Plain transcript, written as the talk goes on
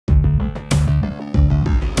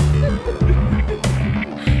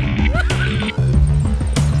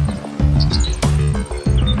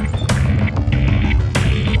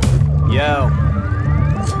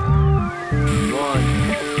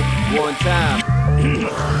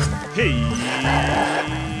Hey,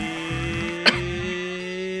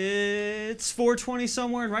 it's 4:20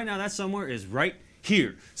 somewhere, and right now that somewhere is right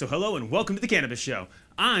here. So hello and welcome to the Cannabis Show.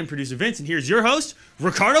 I'm producer Vince, and here's your host,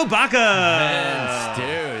 Ricardo Baca. Vince,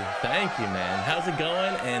 dude, thank you, man. How's it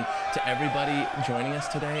going? And to everybody joining us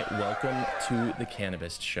today, welcome to the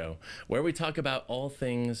Cannabist Show, where we talk about all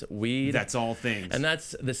things weed. That's all things. And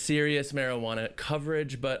that's the serious marijuana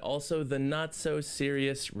coverage, but also the not so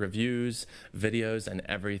serious reviews, videos, and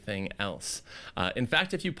everything else. In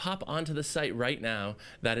fact, if you pop onto the site right now,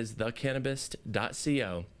 that is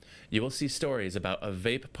thecannabist.co, you will see stories about a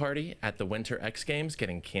vape party at the Winter X Games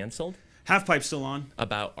getting canceled. Half pipe still on.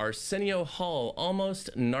 About Arsenio Hall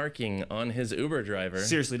almost narking on his Uber driver.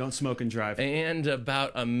 Seriously, don't smoke and drive. And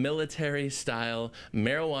about a military-style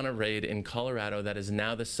marijuana raid in Colorado that is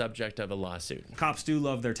now the subject of a lawsuit. Cops do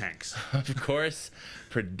love their tanks. Of course,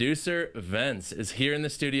 producer Vince is here in the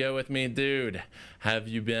studio with me. Dude, have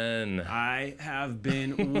you been? I have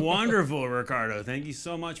been wonderful, Ricardo. Thank you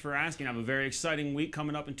so much for asking. I have a very exciting week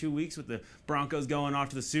coming up in 2 weeks with the Broncos going off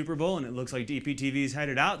to the Super Bowl, and it looks like DPTV's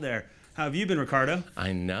headed out there. How have you been, Ricardo?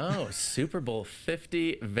 I know. Super Bowl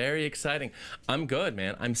 50. Very exciting. I'm good,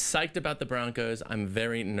 man. I'm psyched about the Broncos. I'm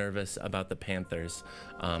very nervous about the Panthers.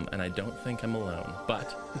 And I don't think I'm alone.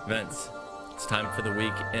 But, Vince, it's time for the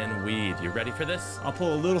week in weed. You ready for this? I'll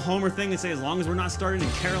pull a little homer thing and say, as long as we're not starting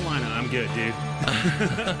in Carolina, I'm good, dude.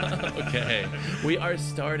 Okay. We are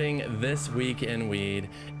starting this week in weed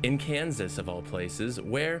in Kansas, of all places,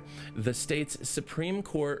 where the state's Supreme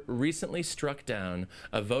Court recently struck down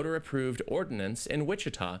a voter-approved ordinance in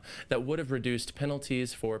Wichita that would have reduced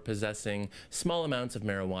penalties for possessing small amounts of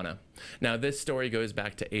marijuana. Now, this story goes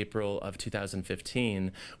back to April of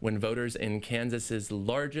 2015, when voters in Kansas's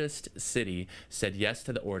largest city said yes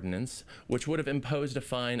to the ordinance, which would have imposed a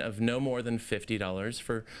fine of no more than $50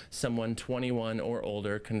 for someone 21 or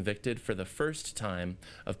older convicted for the first time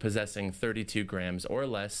of possessing 32 grams or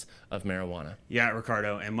less of marijuana. Yeah,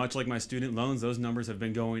 Ricardo, and much like my student loans, those numbers have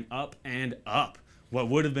been going up and up. What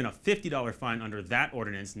would have been a $50 fine under that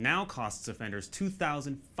ordinance now costs offenders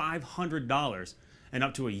 $2,500 and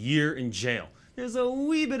up to a year in jail. There's a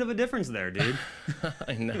wee bit of a difference there, dude.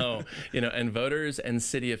 I know. And voters and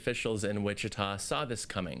city officials in Wichita saw this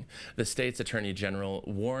coming. The state's attorney general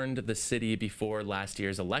warned the city before last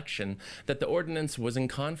year's election that the ordinance was in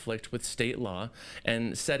conflict with state law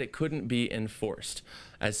and said it couldn't be enforced.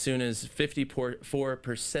 As soon as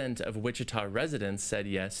 54% of Wichita residents said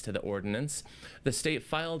yes to the ordinance, the state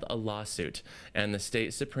filed a lawsuit, and the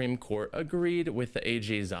state Supreme Court agreed with the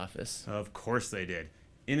AG's office. Of course they did.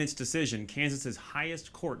 In its decision, Kansas's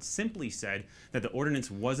highest court simply said that the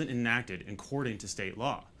ordinance wasn't enacted according to state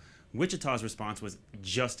law. Wichita's response was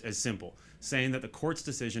just as simple, saying that the court's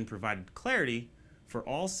decision provided clarity for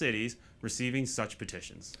all cities receiving such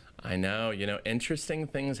petitions. I know, interesting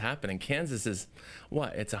things happen. And Kansas is,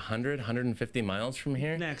 what, it's 150 miles from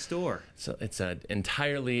here? Next door. So it's an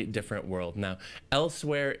entirely different world. Now,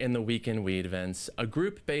 elsewhere in the Week in Weed events, a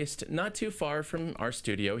group based not too far from our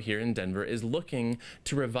studio here in Denver is looking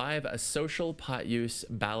to revive a social pot use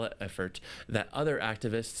ballot effort that other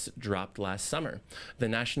activists dropped last summer. The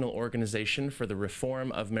National Organization for the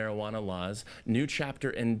Reform of Marijuana Laws, new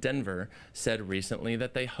chapter in Denver, said recently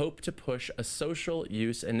that they hope to push a social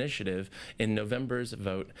use initiative in November's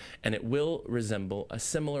vote, and it will resemble a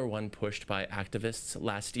similar one pushed by activists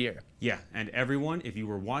last year. Yeah, and everyone, if you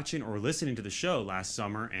were watching or listening to the show last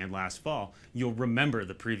summer and last fall, you'll remember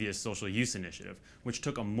the previous social use initiative, which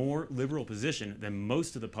took a more liberal position than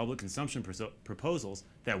most of the public consumption proposals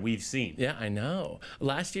that we've seen. Yeah, I know.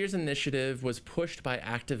 Last year's initiative was pushed by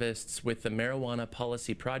activists with the Marijuana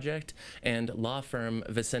Policy Project and law firm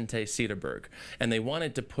Vicente Cederberg, and they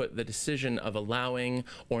wanted to put the decision of allowing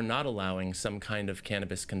or not allowing some kind of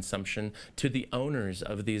cannabis consumption to the owners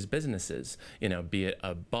of these businesses, be it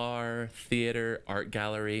a bar, theater, art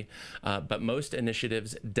gallery, but most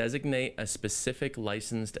initiatives designate a specific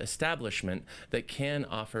licensed establishment that can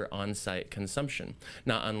offer on-site consumption,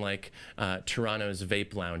 not unlike Toronto's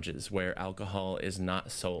vape lounges where alcohol is not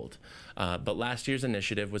sold. But last year's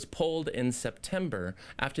initiative was pulled in September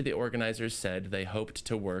after the organizers said they hoped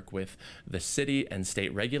to work with the city and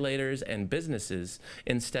state regulators and businesses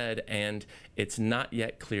instead, and it's not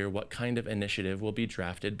yet clear what kind of initiative will be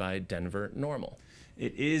drafted by Denver NORML.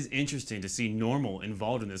 It is interesting to see NORML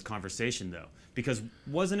involved in this conversation, though, Because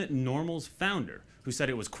wasn't it Normal's founder who said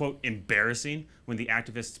it was, quote, embarrassing when the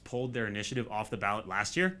activists pulled their initiative off the ballot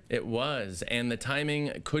last year? It was, and the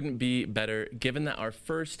timing couldn't be better given that our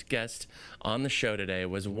first guest on the show today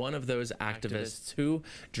was one of those activists who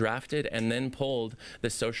drafted and then pulled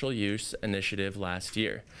the social use initiative last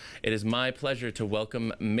year. It is my pleasure to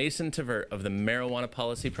welcome Mason Tvert of the Marijuana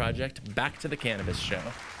Policy Project back to the Cannabist Show.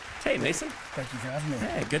 Hey, Mason. Thank you for having me.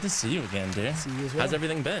 Hey, good to see you again, dear. See you as well. How's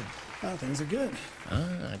everything been? Oh, things are good.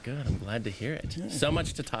 Ah, good. I'm glad to hear it. Yeah. So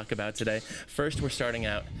much to talk about today. First, we're starting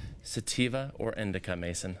out sativa or indica,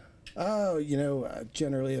 Mason? Oh,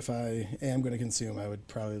 generally if I am going to consume, I would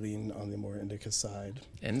probably lean on the more indica side.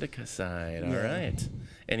 Indica side, all right.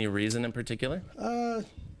 Any reason in particular?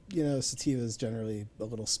 Sativa is generally a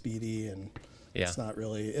little speedy, and it's not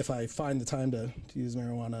really, if I find the time to use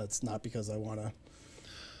marijuana, it's not because I want to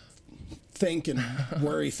think and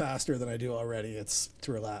worry faster than I do already. It's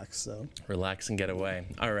to relax. So relax and get away.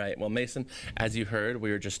 All right. Well, Mason, as you heard, we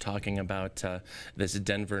were just talking about this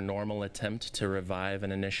Denver NORML attempt to revive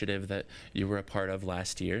an initiative that you were a part of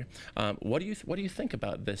last year. What do you think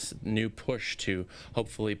about this new push to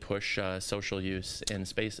hopefully push social use in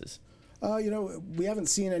spaces? We haven't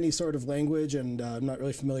seen any sort of language, and I'm not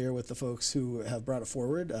really familiar with the folks who have brought it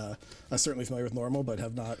forward. I'm certainly familiar with NORML, but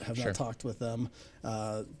have not talked with them.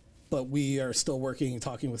 But we are still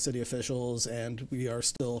talking with city officials, and we are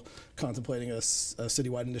still contemplating a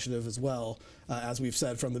citywide initiative as well. As we've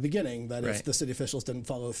said from the beginning, that if the city officials didn't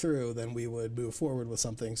follow through, then we would move forward with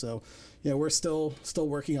something. So, we're still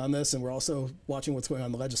working on this, and we're also watching what's going on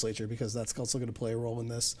in the legislature, because that's also going to play a role in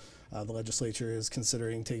this. The legislature is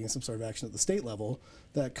considering taking some sort of action at the state level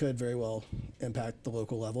that could very well impact the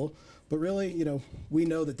local level. But really, we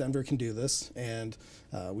know that Denver can do this, and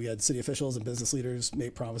we had city officials and business leaders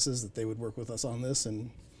make promises that they would work with us on this,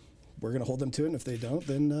 and we're going to hold them to it. And if they don't,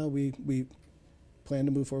 then we plan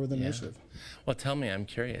to move forward with an initiative. Well, tell me, I'm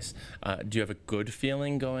curious, do you have a good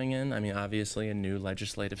feeling going in? I mean, obviously a new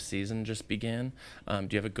legislative season just began. Do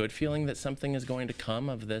you have a good feeling that something is going to come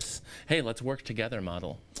of this, hey, let's work together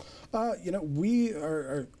model? We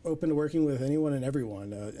are open to working with anyone and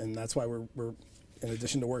everyone, and that's why we're in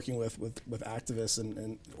addition to working with activists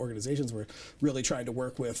and organizations, we're really trying to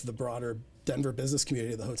work with the broader Denver business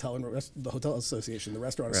community, the hotel association, the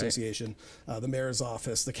restaurant association, the mayor's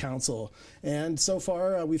office, the council. And so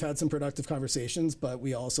far, we've had some productive conversations, but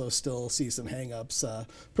we also still see some hang-ups,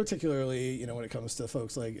 particularly when it comes to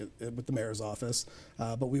folks like with the mayor's office.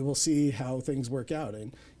 But we will see how things work out.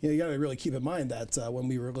 And you got to really keep in mind that when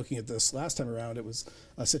we were looking at this last time around, it was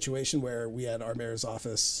a situation where we had our mayor's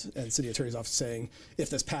office and city attorney's office saying, if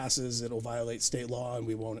this passes, it'll violate state law and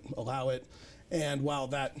we won't allow it. And while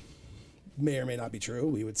that may or may not be true,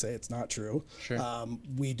 we would say it's not true. Sure.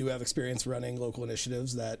 We do have experience running local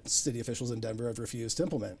initiatives that city officials in Denver have refused to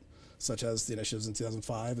implement, such as the initiatives in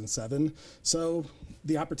 2005 and 2007. So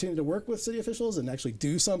the opportunity to work with city officials and actually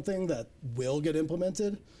do something that will get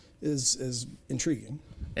implemented is intriguing.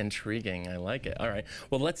 Intriguing. I like it. All right.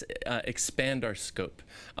 Well, let's expand our scope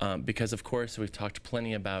because, of course, we've talked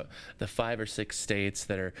plenty about the 5 or 6 states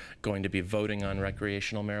that are going to be voting on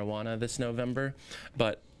recreational marijuana this November.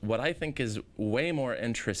 But what I think is way more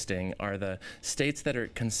interesting are the states that are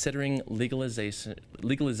considering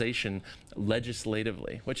legalization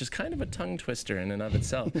legislatively, which is kind of a tongue twister in and of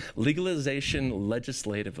itself. Legalization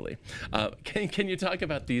legislatively. Can you talk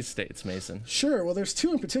about these states, Mason? Sure. Well, there's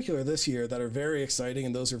 2 in particular this year that are very exciting,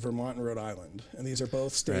 and those are Vermont and Rhode Island. And these are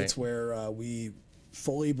both states where we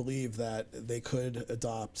fully believe that they could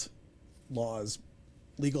adopt laws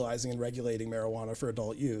legalizing and regulating marijuana for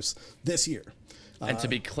adult use this year. And to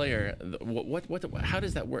be clear, how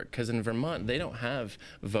does that work? Because in Vermont, they don't have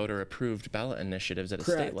voter-approved ballot initiatives at a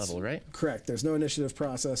state level, right? Correct. There's no initiative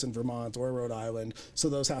process in Vermont or Rhode Island, so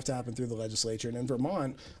those have to happen through the legislature. And in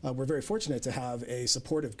Vermont, we're very fortunate to have a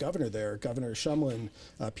supportive governor there. Governor Shumlin,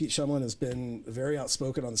 Pete Shumlin, has been very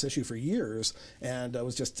outspoken on this issue for years, and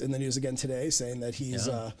was just in the news again today saying that he's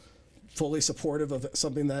fully supportive of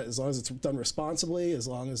something that, as long as it's done responsibly, as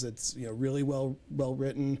long as it's really well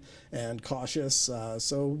written and cautious.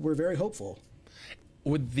 So we're very hopeful.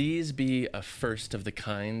 Would these be a first of the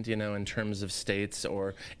kind, in terms of states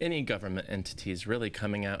or any government entities really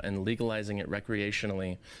coming out and legalizing it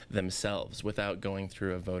recreationally themselves without going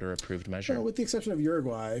through a voter-approved measure? Well, with the exception of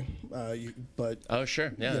Uruguay, oh,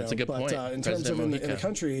 sure, yeah, that's a good point. In terms of in the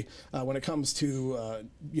country, when it comes to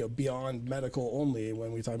beyond medical only,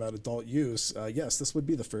 when we talk about adult use, yes, this would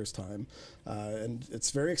be the first time, and it's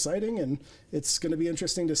very exciting, and it's going to be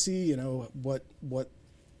interesting to see, what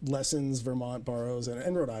lessons Vermont borrows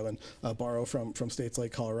and Rhode Island borrow from states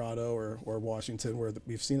like Colorado or Washington, where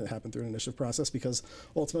we've seen it happen through an initiative process, because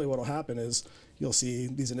ultimately what will happen is you'll see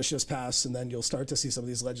these initiatives pass, and then you'll start to see some of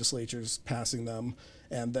these legislatures passing them,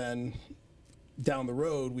 and then down the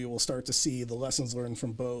road we will start to see the lessons learned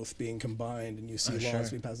from both being combined, and you see laws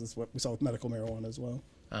being passed. That's what we saw with medical marijuana as well.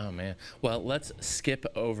 Oh, man. Well, let's skip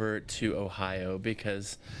over to Ohio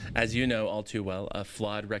because, as you know all too well, a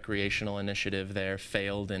flawed recreational initiative there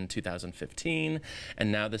failed in 2015, and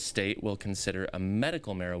now the state will consider a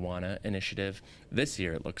medical marijuana initiative this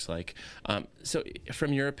year, it looks like. So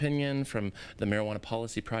from your opinion, from the Marijuana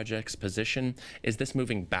Policy Project's position, is this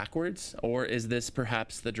moving backwards, or is this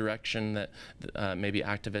perhaps the direction that maybe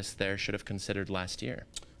activists there should have considered last year?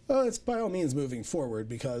 Well, it's by all means moving forward,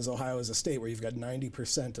 because Ohio is a state where you've got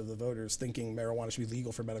 90% of the voters thinking marijuana should be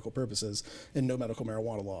legal for medical purposes and no medical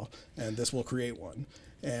marijuana law, and this will create one.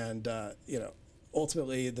 And, you know,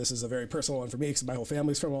 ultimately, this is a very personal one for me because my whole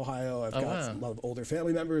family's from Ohio. I've got a lot of older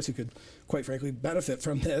family members who could, quite frankly, benefit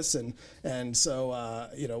from this. And so,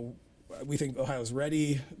 you know, we think Ohio's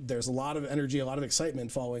ready. There's a lot of energy, a lot of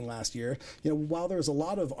excitement following last year. You know, while there's a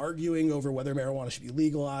lot of arguing over whether marijuana should be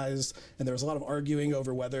legalized, and there was a lot of arguing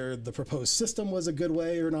over whether the proposed system was a good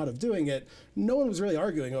way or not of doing it, no one was really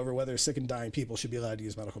arguing over whether sick and dying people should be allowed to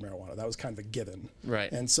use medical marijuana. That was kind of a given.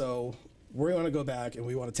 Right. And so we want to go back and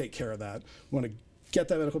we want to take care of that. We want to get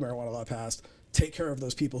that medical marijuana law passed, take care of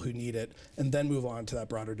those people who need it, and then move on to that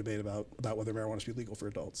broader debate about whether marijuana should be legal for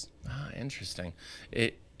adults. Ah, interesting.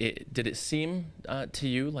 Did it seem to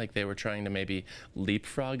you like they were trying to maybe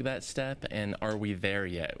leapfrog that step? And are we there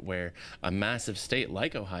yet, where a massive state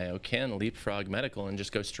like Ohio can leapfrog medical and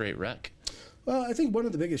just go straight rec? Well, I think one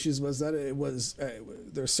of the big issues was that it was,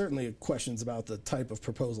 there's certainly questions about the type of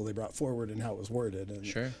proposal they brought forward and how it was worded. And,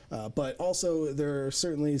 sure. But also there are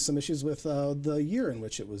certainly some issues with the year in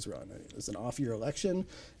which it was run. It was an off-year election,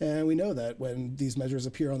 and we know that when these measures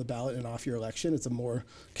appear on the ballot in an off-year election, it's a more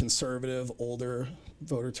conservative, older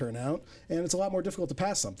voter turnout, and it's a lot more difficult to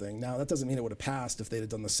pass something. Now, that doesn't mean it would have passed if they'd have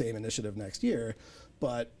done the same initiative next year,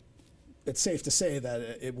 but it's safe to say that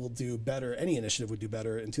it will do better, any initiative would do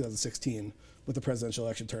better in 2016 with the presidential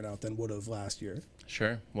election turnout than would have last year.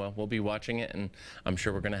 Sure. Well, we'll be watching it, and I'm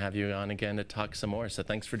sure we're going to have you on again to talk some more. So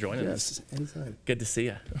thanks for joining us. Yes, anytime. Good to see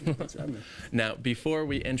you. Thanks for having me. Now, before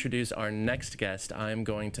we introduce our next guest, I'm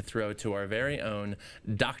going to throw to our very own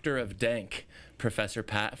Doctor of Dank, Professor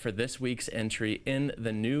Pat, for this week's entry in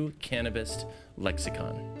the new Cannabist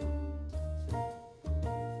lexicon.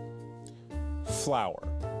 Flower.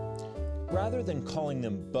 Rather than calling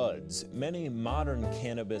them buds, many modern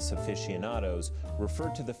cannabis aficionados refer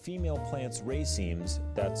to the female plant's racemes,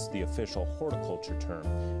 that's the official horticulture term,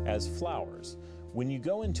 as flowers. When you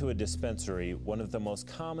go into a dispensary, one of the most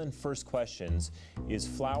common first questions is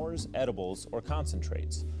flowers, edibles, or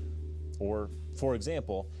concentrates. Or, for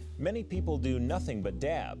example, many people do nothing but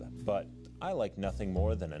dab, but I like nothing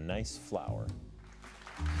more than a nice flower.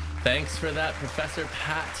 Thanks for that, Professor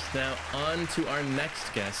Pat. Now, on to our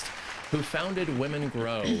next guest, who founded Women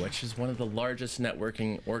Grow, which is one of the largest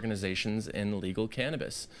networking organizations in legal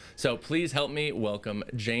cannabis. So please help me welcome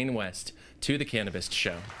Jane West to the Cannabist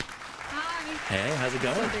Show. Hi. Hey, how's it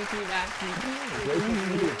going? So great to be back. Great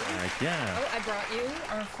to be back, yeah. Oh, I brought you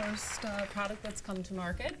our first product that's come to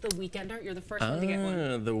market, the Weekender. You're the first one to get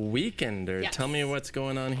one. The Weekender. Yes. Tell me what's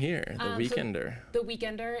going on here. The Weekender. So the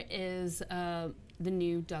Weekender is the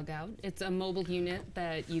new dugout. It's a mobile unit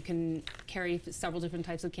that you can carry several different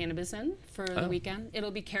types of cannabis in for the weekend.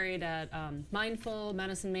 It'll be carried at Mindful,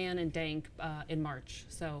 Medicine Man, and Dank in March.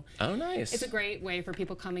 So nice. It's a great way for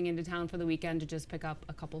people coming into town for the weekend to just pick up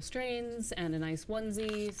a couple strains and a nice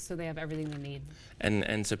onesie, so they have everything they need.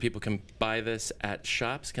 And so people can buy this at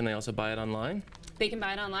shops. Can they also buy it online? They can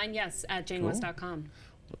buy it online, yes, at janewest.com.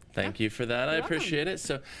 Thank you for that. I You're appreciate it.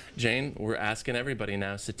 So, Jane, we're asking everybody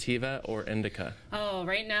now, sativa or indica? Oh,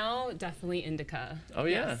 right now, definitely indica. Oh,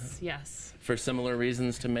 yeah? Yes. For similar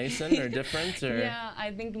reasons to Mason or different? Or? Yeah,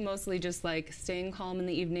 I think mostly just like staying calm in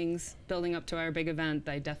the evenings, building up to our big event.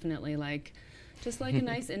 I definitely just like a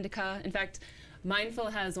nice indica. In fact, Mindful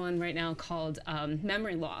has one right now called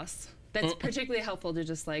Memory Loss. That's particularly helpful to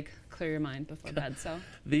just clear your mind before bed. So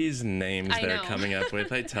these names they're coming up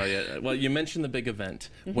with, I tell you. Well, you mentioned the big event,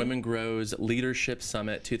 Women Grow's Leadership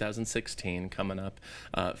Summit 2016, coming up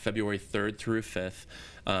February 3rd through 5th.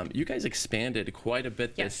 You guys expanded quite a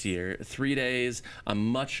bit this year. 3 days, a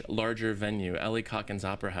much larger venue, Ellie Calkins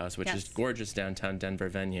Opera House, which is gorgeous downtown Denver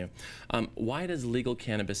venue. Why does legal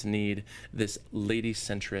cannabis need this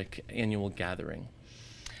lady-centric annual gathering?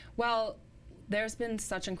 Well, There's been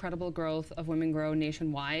such incredible growth of Women Grow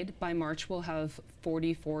nationwide. By March, we'll have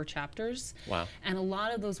 44 chapters. Wow. And a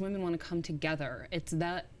lot of those women want to come together.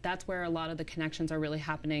 That's where a lot of the connections are really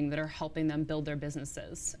happening that are helping them build their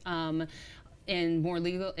businesses. In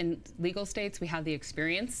legal states, we have the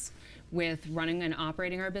experience with running and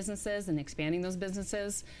operating our businesses and expanding those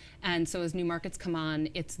businesses. And so as new markets come on,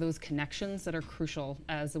 it's those connections that are crucial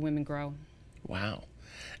as the women grow. Wow.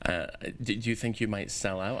 Do you think you might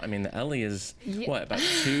sell out? I mean, the Ellie is, what, about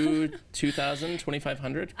 2,000,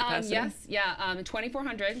 2,500 capacity? Yes, yeah,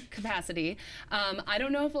 2,400 capacity. I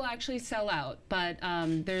don't know if it'll actually sell out, but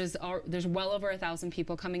there's well over 1,000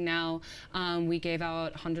 people coming now. We gave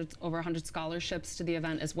out over 100 scholarships to the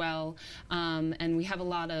event as well. And we have a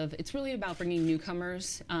lot of, it's really about bringing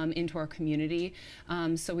newcomers into our community.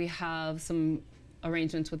 So we have some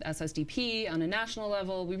arrangements with SSDP on a national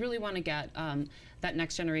level. We really want to get that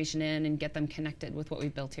next generation in and get them connected with what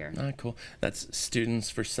we've built here. Cool. That's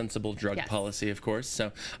Students for Sensible Drug Policy, of course.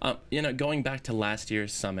 So, you know, going back to last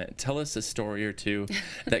year's summit, tell us a story or two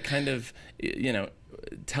that kind of, you know,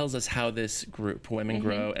 tells us how this group, Women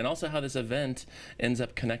Grow, and also how this event ends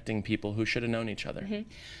up connecting people who should have known each other.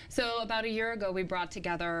 So about a year ago, we brought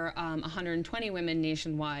together 120 women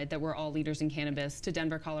nationwide that were all leaders in cannabis to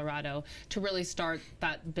Denver, Colorado, to really start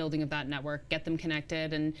that building of that network, get them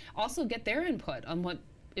connected, and also get their input on what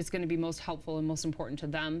is going to be most helpful and most important to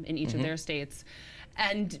them in each of their states.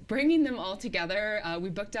 And bringing them all together, we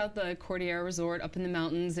booked out the Cordillera Resort up in the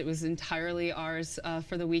mountains. It was entirely ours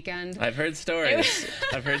for the weekend. I've heard stories.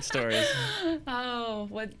 I've heard stories. Oh,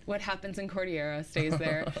 what happens in Cordillera stays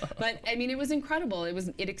there. But I mean, it was incredible.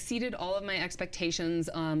 It exceeded all of my expectations.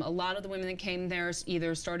 A lot of the women that came there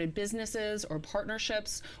either started businesses or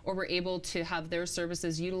partnerships, or were able to have their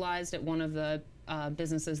services utilized at one of the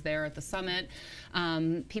businesses there at the summit.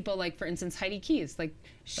 People like, for instance, Heidi Keys, like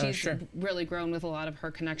she's really grown with a lot of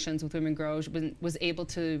her connections with Women Grow, was able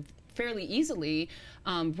to fairly easily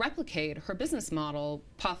replicate her business model,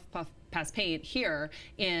 puff, puff, pass paint, here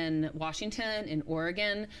in Washington, in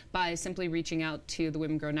Oregon, by simply reaching out to the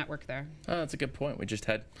Women Grow network there. Oh, that's a good point. We just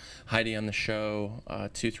had Heidi on the show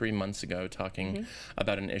 2-3 months ago talking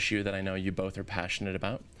about an issue that I know you both are passionate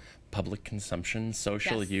about. Public consumption,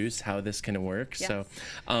 social use, how this can work. So,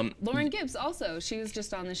 Lauren Gibbs also, she was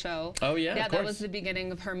just on the show. Oh yeah, yeah, of that course. was the beginning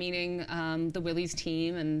of her meeting the Willie's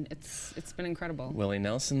team, and it's been incredible. Willie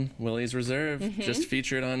Nelson, Willie's Reserve, just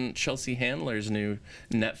featured on Chelsea Handler's new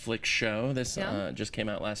Netflix show. This just came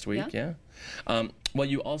out last week. Well,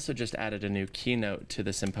 you also just added a new keynote to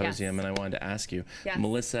the symposium, and I wanted to ask you.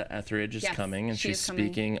 Melissa Etheridge is coming, and she's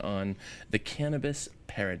speaking on the cannabis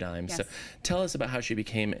paradigm. So tell us about how she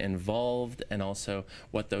became involved, and also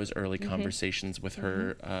what those early conversations with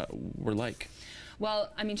her were like.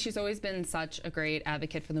 Well, I mean, she's always been such a great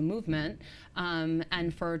advocate for the movement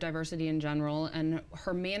and for diversity in general. And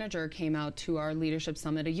her manager came out to our leadership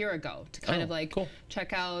summit a year ago to kind of like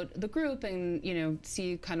check out the group and, you know,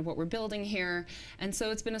 see kind of what we're building here. And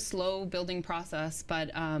so it's been a slow building process,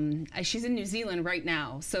 but she's in New Zealand right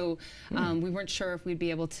now. So we weren't sure if we'd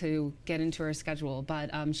be able to get into her schedule,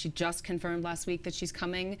 but she just confirmed last week that she's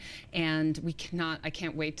coming, and I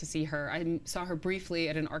can't wait to see her. I saw her briefly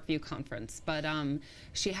at an ArcView conference, but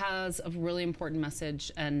she has a really important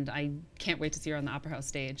message, and I can't wait to see her on the Opera House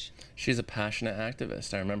stage. She's a passionate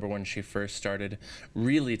activist. I remember when she first started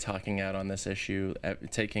really talking out on this issue,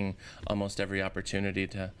 taking almost every opportunity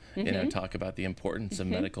to you know, talk about the importance of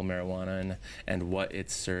medical marijuana and what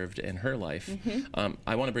it's served in her life.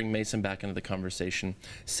 I want to bring Mason back into the conversation.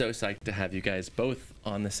 So psyched to have you guys both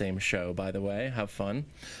on the same show, by the way. Have fun.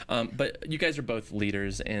 But you guys are both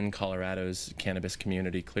leaders in Colorado's cannabis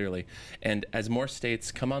community, clearly. And as more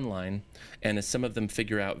states come online, and as some of them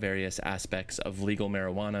figure out various aspects of legal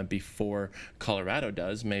marijuana before Colorado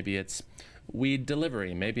does, maybe it's weed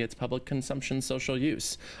delivery, maybe it's public consumption, social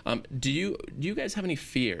use. Do you guys have any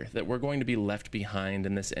fear that we're going to be left behind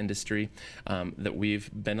in this industry that we've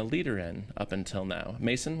been a leader in up until now?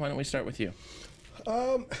 Mason, why don't we start with you?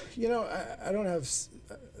 You know, I don't have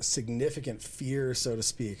significant fear, so to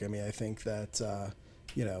speak. I mean, I think that,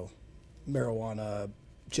 you know, marijuana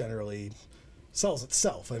generally sells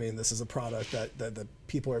itself. I mean, this is a product that the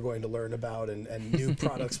people are going to learn about, and new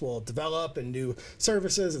products will develop, and new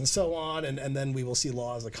services and so on, and then we will see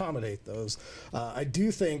laws accommodate those. I do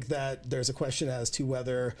think that there's a question as to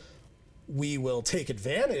whether we will take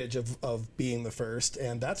advantage of being the first,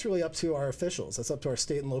 and that's really up to our officials. That's up to our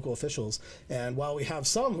state and local officials. And while we have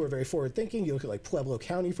some who are very forward-thinking, you look at like Pueblo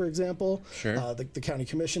County, for example. Sure. The county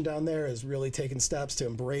commission down there has really taken steps to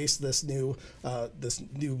embrace this new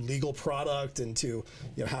legal product, and to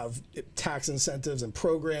have tax incentives and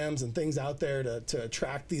programs and things out there to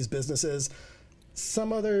attract these businesses.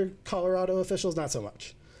 Some other Colorado officials, not so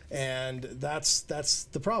much. And that's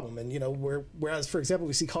the problem. And whereas, for example,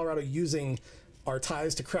 we see Colorado using our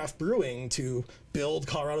ties to craft brewing to build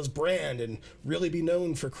Colorado's brand and really be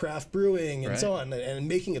known for craft brewing and so on, and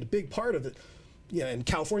making it a big part of it. And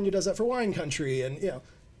California does that for wine country. And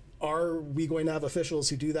are we going to have officials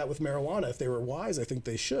who do that with marijuana? If they were wise, I think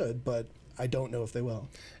they should, but I don't know if they will.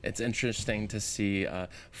 It's interesting to see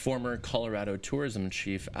former Colorado tourism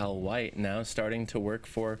chief Al White now starting to work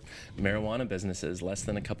for marijuana businesses less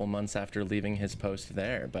than a couple months after leaving his post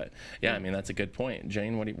there. But yeah, I mean, that's a good point.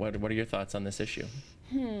 Jane, what are your thoughts on this issue?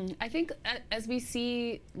 I think as we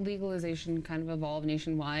see legalization kind of evolve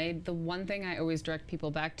nationwide, the one thing I always direct people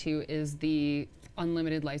back to is the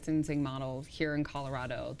unlimited licensing model here in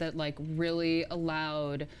Colorado that really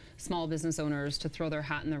allowed small business owners to throw their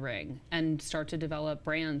hat in the ring and start to develop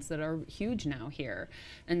brands that are huge now here.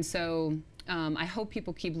 And so I hope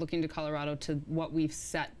people keep looking to Colorado to what we've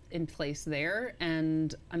set in place there,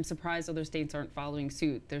 and I'm surprised other states aren't following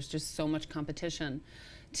suit. There's just so much competition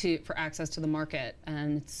for access to the market,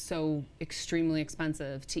 and it's so extremely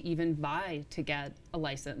expensive to even get a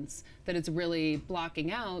license that it's really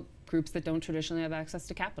blocking out groups that don't traditionally have access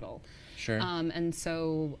to capital. Sure. And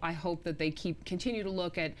so I hope that they continue to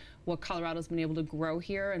look at what Colorado's been able to grow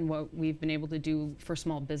here and what we've been able to do for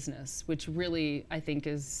small business, which really I think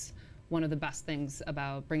is one of the best things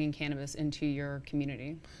about bringing cannabis into your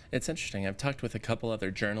community. It's interesting. I've talked with a couple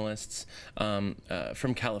other journalists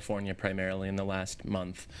from California primarily in the last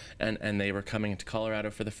month, and they were coming to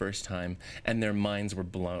Colorado for the first time, and their minds were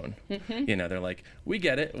blown. They're like, we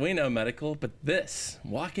get it, we know medical, but this,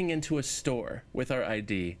 walking into a store with our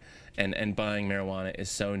ID and buying marijuana is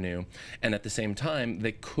so new. And at the same time,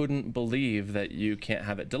 they couldn't believe that you can't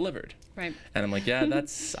have it delivered. Right. And I'm like, yeah,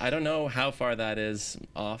 I don't know how far that is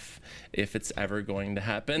off, if it's ever going to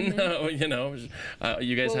happen.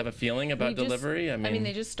 You guys have a feeling about delivery? I mean,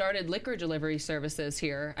 they just started liquor delivery services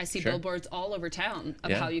here. I see billboards all over town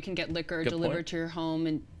of how you can get liquor delivered to your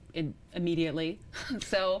home and immediately.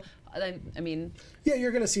 So, I mean, yeah,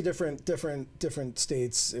 you're going to see different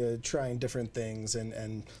states trying different things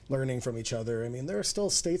and learning from each other. I mean, there are still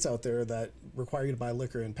states out there that require you to buy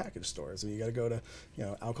liquor in package stores. I mean, you got to go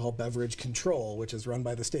to alcohol beverage control, which is run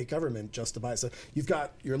by the state government, just to buy. So you've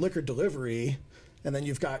got your liquor delivery, and then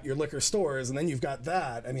you've got your liquor stores, and then you've got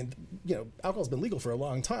that. I mean, alcohol's been legal for a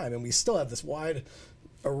long time, and we still have this wide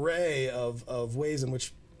array of ways in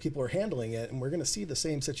which people are handling it, and we're going to see the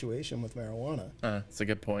same situation with marijuana. That's a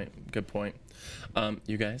good point. Good point.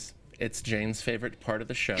 You guys, it's Jane's favorite part of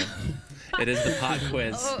the show. It is the pot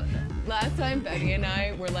quiz. Oh, last time Betty and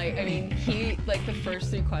I were the first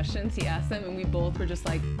 3 questions he asked them, and we both were just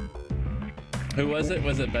like. Who was it?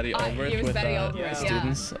 Was it Betty Albrecht it was with Betty Albrecht,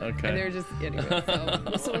 students? Yeah. Okay. And they were just, anyway,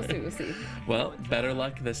 so we'll see. Well, better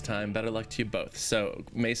luck this time. Better luck to you both. So,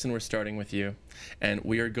 Mason, we're starting with you, and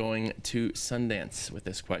we are going to Sundance with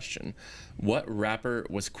this question. What rapper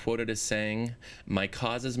was quoted as saying, "My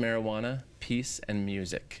cause is marijuana, peace, and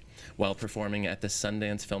music," while performing at the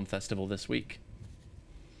Sundance Film Festival this week?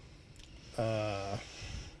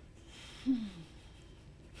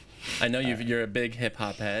 I know you're a big hip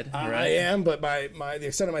hop head, right? I am, but the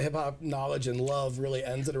extent of my hip hop knowledge and love really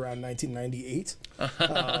ends at around 1998.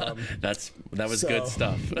 That was good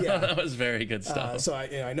stuff. Yeah. That was very good stuff. So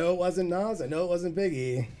I know it wasn't Nas. I know it wasn't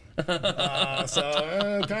Biggie.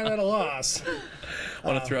 So kind of at a loss.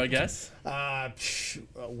 Want to throw a guess?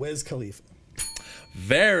 Wiz Khalifa.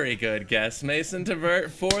 Very good guess, Mason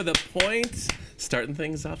Tvert, for the point. Starting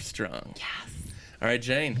things off strong. Yes. All right,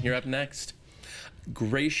 Jane, you're up next.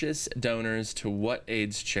 Gracious donors to what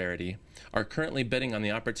AIDS charity are currently bidding on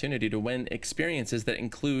the opportunity to win experiences that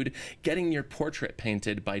include getting your portrait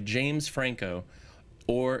painted by James Franco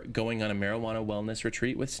or going on a marijuana wellness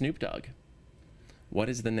retreat with Snoop Dogg? What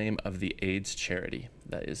is the name of the AIDS charity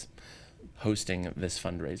that is hosting this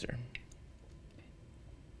fundraiser?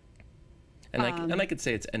 And I could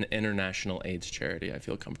say it's an international AIDS charity. I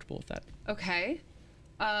feel comfortable with that. Okay.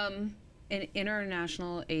 An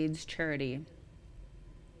international AIDS charity.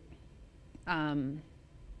 Do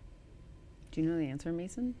you know the answer,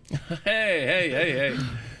 Mason? Hey.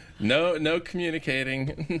 No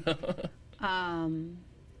communicating.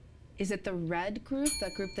 Is it the red group?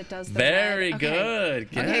 That group that does the Very red? good.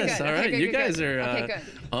 Okay. Okay, Yes. good. All Okay, right. good, You good, guys good. are Okay, good.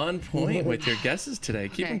 on point with your guesses today.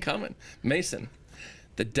 Keep Okay. them coming. Mason,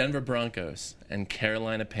 the Denver Broncos and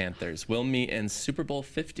Carolina Panthers will meet in Super Bowl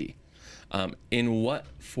 50. In what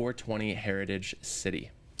 420 heritage city?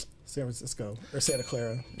 San Francisco or Santa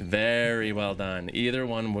Clara. Very well done. Either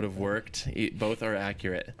one would have worked. Both are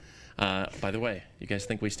accurate. By the way, you guys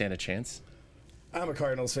think we stand a chance? I'm a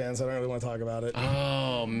Cardinals fan, so I don't really want to talk about it.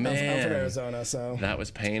 Oh, man. I'm from Arizona, so That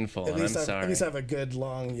was painful, at and I'm least sorry. at least I have a good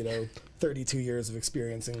long, 32 years of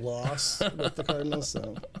experiencing loss with the Cardinals,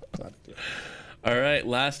 so it's not a deal. All right,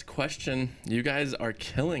 last question. You guys are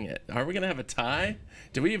killing it. Are we going to have a tie?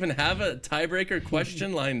 Do we even have a tiebreaker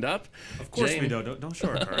question lined up? Of course Jane, we don't. Don't show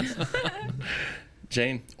our cards.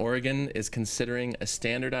 Jane, Oregon is considering a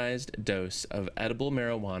standardized dose of edible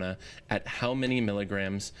marijuana at how many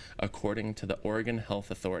milligrams, according to the Oregon Health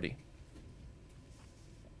Authority?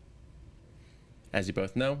 As you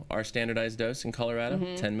both know, our standardized dose in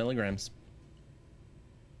Colorado, 10 milligrams.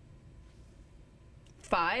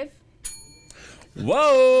 5?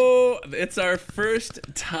 Whoa! It's our first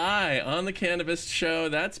tie on the Cannabist Show.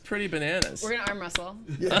 That's pretty bananas. We're going to arm wrestle.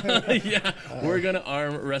 Yeah, we're going to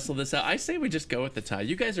arm wrestle this out. I say we just go with the tie.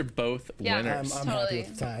 You guys are both winners. I'm Totally. happy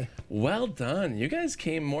with the tie. Well done. You guys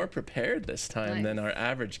came more prepared this time Nice. than our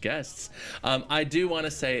average guests. I do want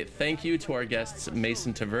to say thank you to our guests,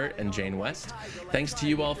 Mason Tvert and Jane West. Thanks to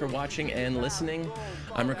you all for watching and listening.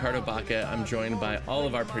 I'm Ricardo Baca. I'm joined by all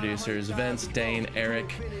of our producers, Vince, Dane,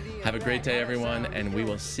 Eric. Have a great day, everyone, and we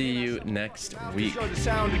will see you next week. Show the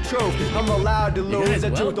sound of truth. I'm allowed to lose guys, the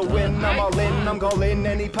well truth to done. win. I'm all in. I'm calling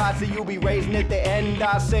any posse you'll be raising at the end.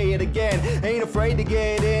 I say it again. Ain't afraid to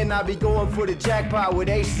get in. I be going for the jackpot with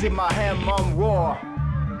aces in my hand. I'm raw.